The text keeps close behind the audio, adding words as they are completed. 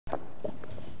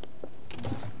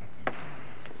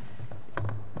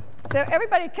So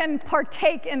everybody can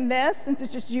partake in this, since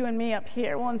it's just you and me up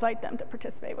here. We'll invite them to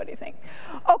participate. What do you think?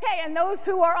 Okay, and those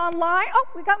who are online, oh,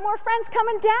 we got more friends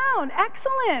coming down.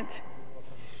 Excellent.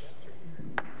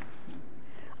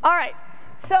 All right,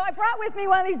 so I brought with me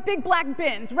one of these big black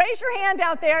bins. Raise your hand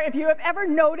out there if you have ever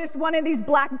noticed one of these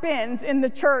black bins in the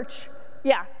church.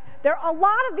 Yeah, there are a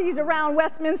lot of these around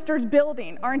Westminster's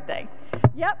building, aren't they?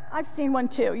 Yep, I've seen one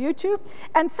too. You too?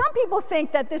 And some people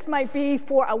think that this might be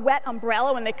for a wet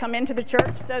umbrella when they come into the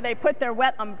church, so they put their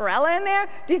wet umbrella in there.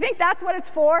 Do you think that's what it's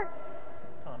for?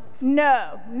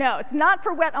 No, it's not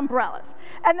for wet umbrellas.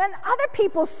 And then other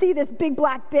people see this big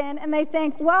black bin and they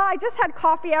think, well, I just had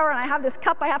coffee hour and I have this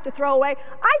cup I have to throw away.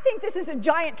 I think this is a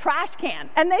giant trash can,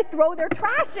 and they throw their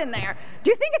trash in there. Do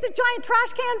you think it's a giant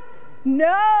trash can?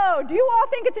 No. Do you all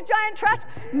think it's a giant trash?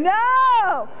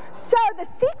 No. So the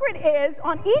secret is,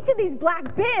 on each of these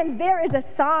black bins, there is a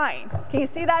sign. Can you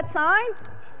see that sign?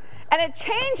 And it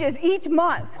changes each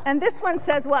month. And this one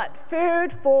says what?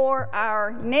 Food for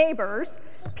our neighbors,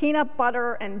 peanut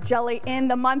butter and jelly in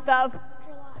the month of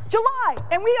July.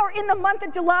 And we are in the month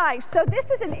of July. So this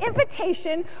is an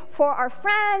invitation for our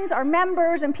friends, our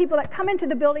members, and people that come into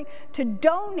the building to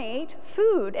donate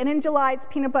food. And in July, it's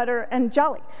peanut butter and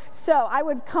jelly. So I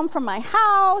would come from my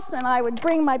house, and I would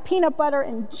bring my peanut butter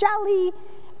and jelly,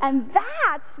 and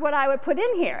that's what I would put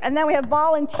in here. And then we have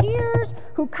volunteers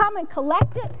who come and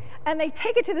collect it, and they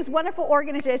take it to this wonderful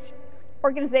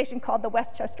organization called the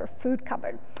Westchester Food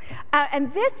Cupboard.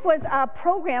 And this was a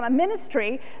program, a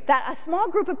ministry, that a small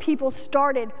group of people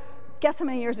started, guess how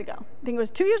many years ago? I think it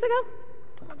was 2 years ago?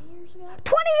 20 years ago.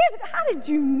 20 years ago? How did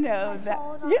you know that? I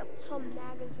saw it on some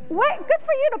magazine. Wait, good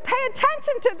for you to pay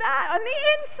attention to that. On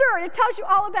the insert, it tells you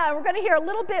all about it. We're going to hear a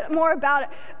little bit more about it.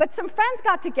 But some friends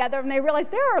got together and they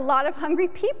realized there are a lot of hungry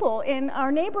people in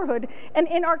our neighborhood and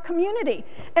in our community.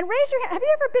 And raise your hand. Have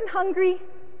you ever been hungry?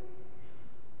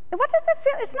 What does that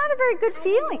feel? It's not a very good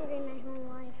feeling. I've been hungry my whole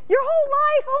life. Your whole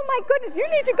life? Oh my goodness, you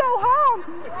need to go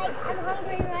home. Like, I'm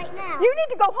hungry right now. You need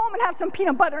to go home and have some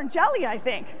peanut butter and jelly, I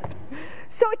think.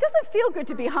 So it doesn't feel good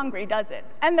to be hungry, does it?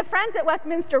 And the friends at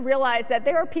Westminster realized that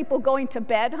there are people going to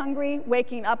bed hungry,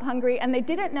 waking up hungry, and they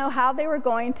didn't know how they were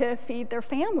going to feed their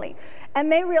family. And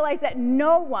they realized that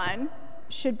no one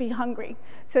should be hungry.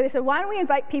 So they said, why don't we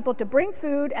invite people to bring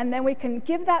food, and then we can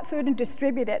give that food and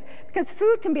distribute it. Because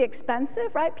food can be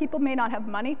expensive, right? People may not have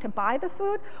money to buy the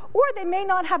food, or they may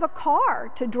not have a car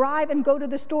to drive and go to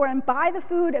the store and buy the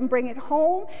food and bring it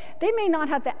home. They may not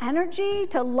have the energy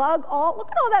to lug look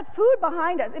at all that food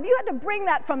behind us. If you had to bring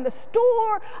that from the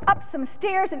store, up some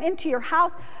stairs and into your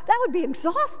house, that would be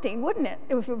exhausting, wouldn't it?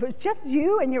 If it was just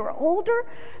you and you were older.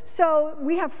 So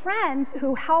we have friends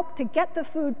who help to get the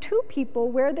food to people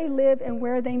where they live and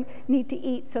where they need to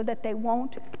eat so that they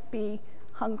won't be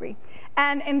hungry.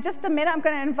 And in just a minute, I'm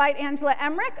going to invite Angela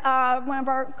Emmerich, one of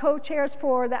our co-chairs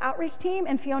for the outreach team,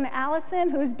 and Fiona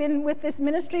Allison, who's been with this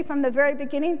ministry from the very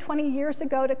beginning 20 years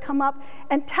ago, to come up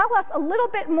and tell us a little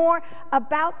bit more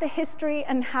about the history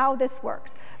and how this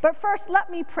works. But first, let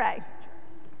me pray.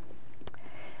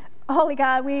 Holy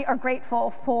God, we are grateful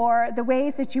for the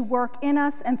ways that you work in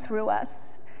us and through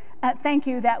us. Thank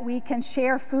you that we can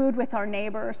share food with our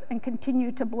neighbors and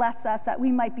continue to bless us, that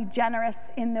we might be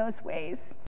generous in those ways.